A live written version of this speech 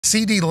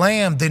CeeDee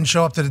Lamb didn't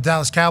show up to the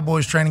Dallas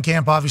Cowboys training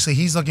camp. Obviously,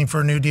 he's looking for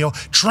a new deal.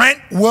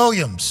 Trent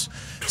Williams,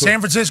 San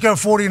Francisco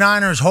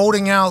 49ers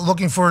holding out,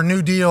 looking for a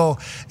new deal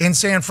in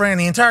San Fran.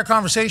 The entire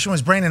conversation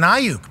was Brandon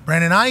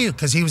Aiyuk,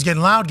 because he was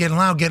getting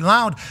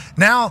loud.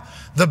 Now,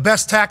 the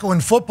best tackle in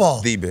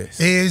football. The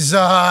best. Is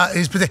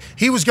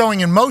he was going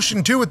in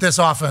motion, too, with this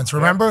offense,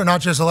 remember? Yeah.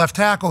 Not just a left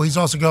tackle. He's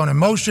also going in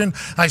motion.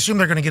 I assume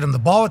they're going to get him the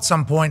ball at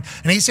some point.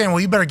 And he's saying, well,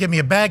 you better give me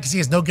a bag because he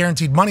has no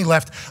guaranteed money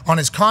left on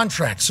his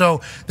contract.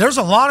 So there's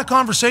a lot of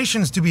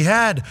conversations to be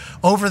had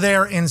over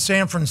there in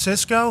San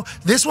Francisco.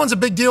 This one's a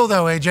big deal,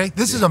 though, AJ.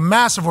 This is a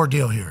massive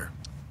ordeal here.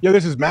 Yeah,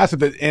 this is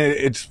massive. And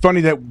it's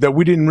funny that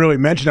we didn't really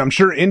mention it. I'm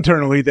sure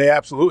internally they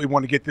absolutely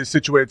want to get this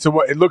situated. So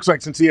it looks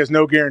like since he has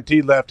no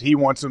guarantee left, he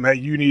wants them, hey,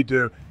 you need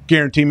to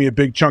guarantee me a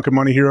big chunk of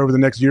money here over the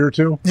next year or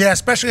two. Yeah,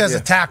 especially as a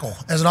tackle,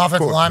 as an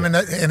offensive lineman,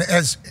 and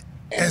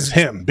as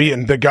him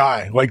being the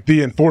guy, like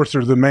the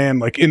enforcer, the man,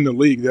 like in the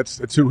league.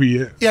 That's who he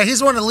is. Yeah, he's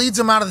the one that leads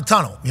them out of the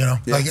tunnel,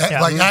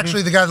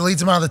 actually the guy that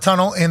leads them out of the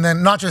tunnel, and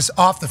then not just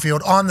off the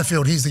field, on the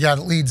field, he's the guy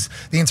that leads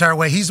the entire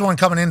way. He's the one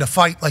coming in to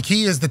fight. Like,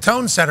 he is the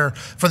tone setter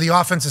for the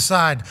offensive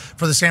side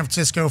for the San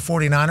Francisco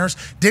 49ers.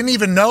 Didn't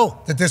even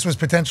know that this was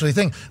potentially a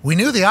thing. We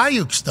knew the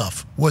Aiyuk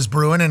stuff was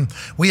brewing, and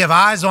we have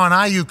eyes on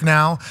Aiyuk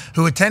now,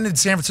 who attended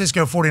San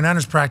Francisco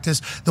 49ers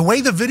practice. The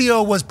way the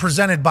video was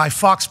presented by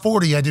Fox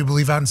 40, I do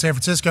believe, out in San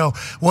Francisco,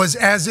 was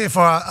as if,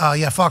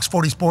 Fox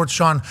 40 Sports,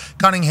 Sean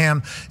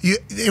Cunningham,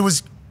 it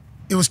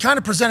was kind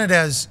of presented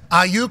as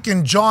Aiyuk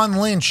and John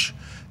Lynch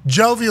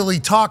jovially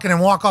talking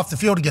and walk off the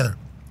field together.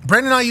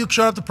 Brandon Aiyuk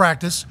showed up to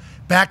practice,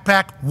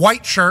 backpack,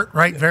 white shirt,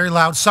 right, very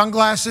loud,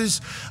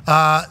 sunglasses,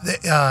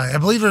 I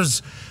believe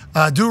there's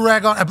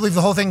do-rag on, I believe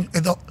the whole thing,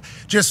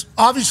 just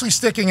obviously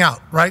sticking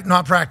out, right?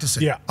 Not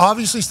practicing. Yeah.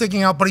 Obviously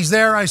sticking out, but he's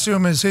there, I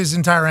assume, is his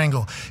entire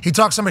angle. He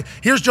talks to somebody.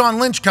 Here's John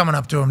Lynch coming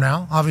up to him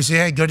now. Obviously,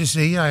 hey, good to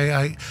see you.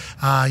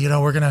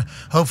 We're going to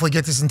hopefully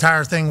get this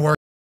entire thing working.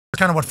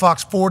 Kind of what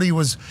Fox 40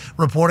 was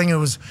reporting.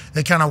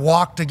 They kind of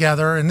walked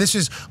together, and this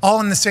is all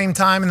in the same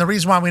time. And the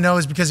reason why we know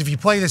is because if you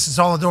play this, it's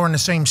all during the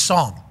same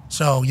song.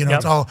 So,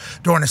 it's all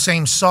during the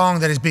same song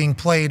that is being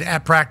played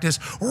at practice.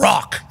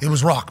 Rock. It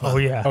was rock. Oh,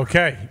 yeah.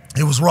 Okay.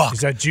 It was rock.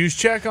 Is that juice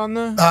check on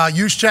the?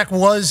 Juice check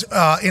was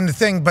in the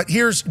thing, but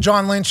here's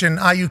John Lynch and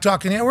Aiyuk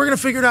talking. Yeah, we're going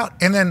to figure it out.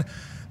 And then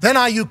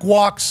Aiyuk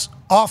walks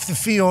off the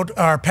field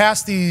or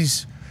past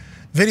these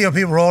video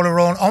people rolling,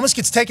 almost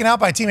gets taken out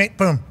by a teammate.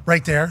 Boom,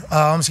 right there.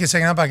 Almost gets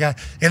taken out by a guy.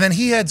 And then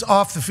he heads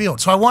off the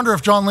field. So I wonder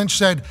if John Lynch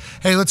said,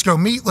 hey, let's go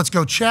meet, let's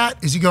go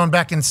chat. Is he going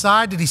back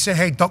inside? Did he say,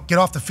 hey, don't get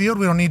off the field,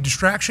 we don't need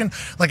distraction?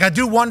 Like, I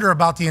do wonder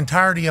about the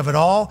entirety of it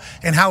all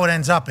and how it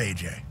ends up,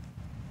 AJ.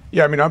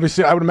 Yeah, I mean,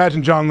 obviously, I would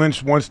imagine John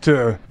Lynch wants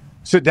to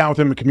sit down with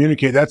him and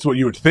communicate. That's what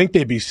you would think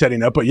they'd be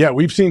setting up. But, yeah,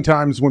 we've seen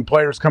times when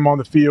players come on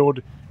the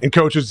field and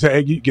coaches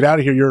say, hey, get out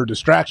of here, you're a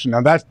distraction. Now,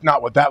 that's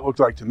not what that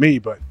looked like to me,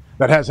 but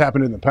that has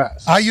happened in the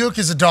past. Aiyuk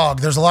is a dog.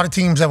 There's a lot of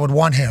teams that would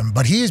want him,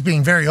 but he is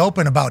being very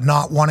open about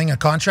not wanting a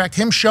contract.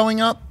 Him showing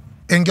up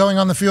and going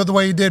on the field the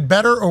way he did,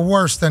 better or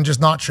worse than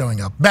just not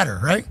showing up? Better,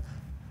 right?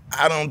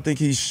 I don't think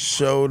he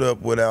showed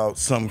up without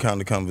some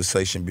kind of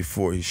conversation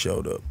before he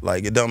showed up.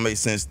 Like, it don't make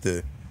sense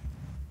to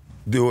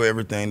do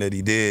everything that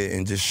he did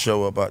and just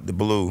show up out the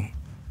blue.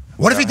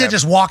 What if he did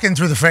just walk in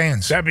through the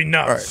fans? That'd be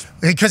nuts.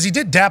 Because he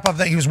did dap up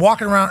that he was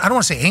walking around. I don't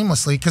want to say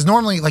aimlessly, because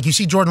normally, like, you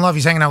see Jordan Love,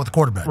 he's hanging out with the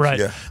quarterback. Right.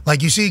 Yeah.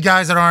 Like, you see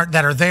guys that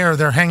are there,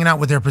 they're hanging out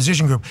with their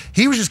position group.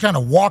 He was just kind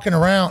of walking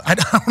around. I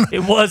don't know.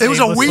 It was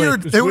a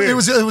weird.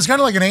 It was kind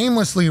of like an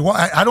aimlessly.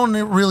 I don't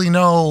really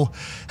know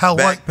how.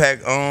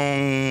 Backpack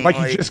on. Like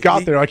he just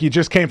got there, like he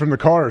just came from the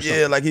car or something.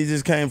 Yeah, like he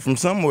just came from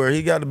somewhere.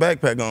 He got the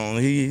backpack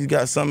on. He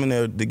got something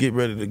there to get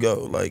ready to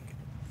go. Like,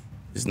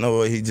 there's no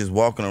way he's just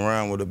walking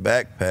around with a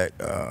backpack.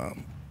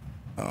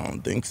 I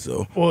don't think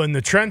so. Well, and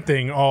the Trent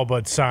thing all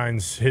but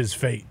signs his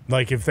fate.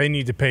 Like, if they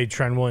need to pay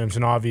Trent Williams,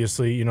 and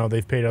obviously,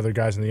 they've paid other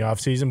guys in the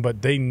offseason,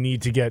 but they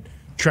need to get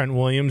Trent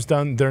Williams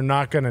done. They're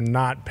not going to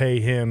not pay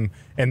him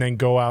and then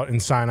go out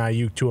and sign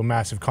Aiyuk to a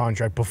massive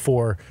contract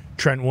before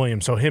Trent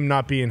Williams. So him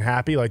not being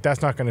happy, like,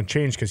 that's not going to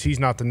change because he's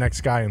not the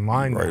next guy in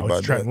line now.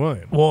 It's Trent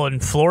Williams. Well,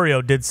 and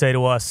Florio did say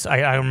to us, I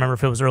don't remember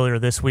if it was earlier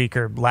this week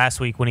or last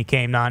week when he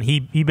came on,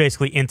 he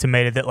basically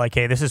intimated that, like,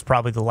 hey, this is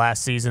probably the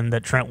last season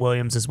that Trent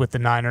Williams is with the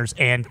Niners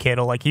and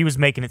Kittle. Like, he was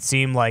making it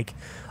seem like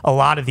a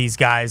lot of these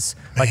guys,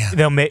 like,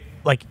 they'll make,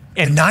 like,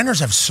 and the Niners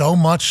have so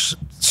much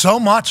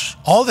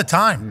all the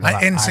time.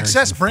 And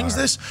success brings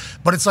this,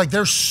 but it's like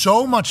there's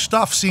so much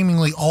stuff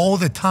seemingly all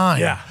the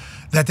time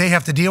that they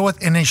have to deal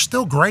with, and they're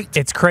still great.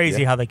 It's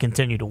crazy how they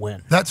continue to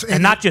win.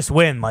 Not just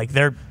win, like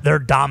they're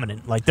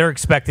dominant. Like, they're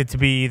expected to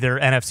be their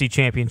NFC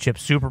Championship,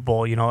 Super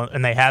Bowl,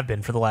 and they have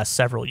been for the last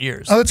several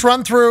years. Let's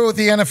run through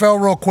the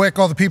NFL real quick,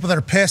 all the people that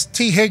are pissed.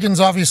 T. Higgins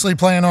obviously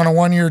playing on a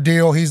one-year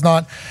deal. He's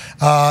not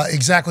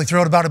exactly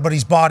thrilled about it, but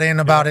he's bought in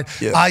about it.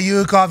 Yeah.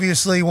 Aiyuk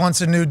obviously wants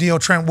a new deal.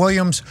 Trent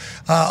Williams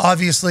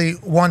obviously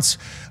wants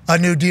a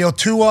new deal.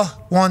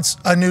 Tua wants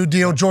a new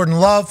deal. Jordan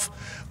Love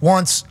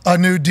wants a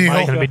new deal.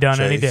 Going to be done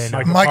any day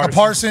now. Micah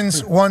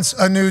Parsons wants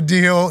a new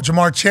deal.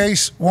 Jamar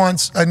Chase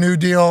wants a new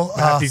deal.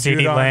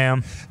 CeeDee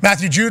Lamb.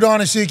 Matthew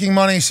Judon is seeking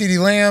money.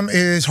 CeeDee Lamb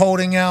is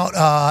holding out.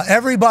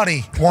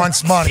 Everybody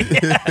wants money.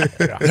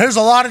 There's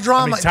a lot of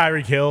drama.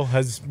 Tyreek Hill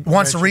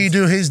wants to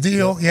redo his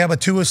deal. Yeah, but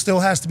Tua still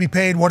has to be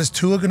paid. What is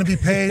Tua going to be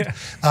paid?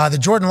 The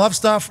Jordan Love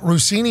stuff,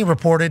 Rossini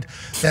reported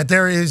that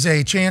there is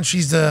a chance.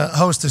 She's the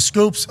host of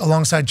Scoops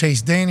alongside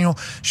Chase Daniel.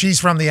 She's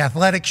from The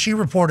Athletic. She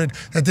reported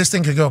that this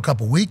thing could go a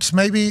couple weeks,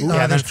 maybe.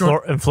 Yeah,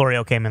 and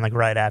Florio came in like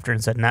right after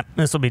and said, nah,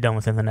 this will be done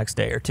within the next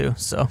day or two.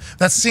 So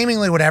that's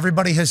seemingly what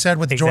everybody has said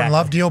with the Jordan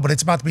Love deal, but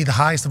it's about to be the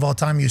highest of all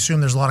time. You assume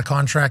there's a lot of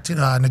contract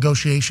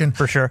negotiation.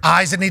 For sure.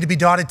 I's that need to be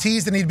dotted,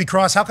 T's that need to be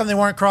crossed. How come they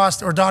weren't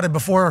crossed or dotted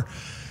before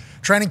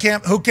training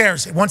camp? Who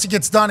cares? Once it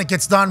gets done, it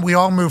gets done. We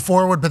all move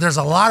forward, but there's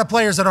a lot of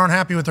players that aren't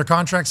happy with their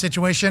contract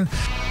situation.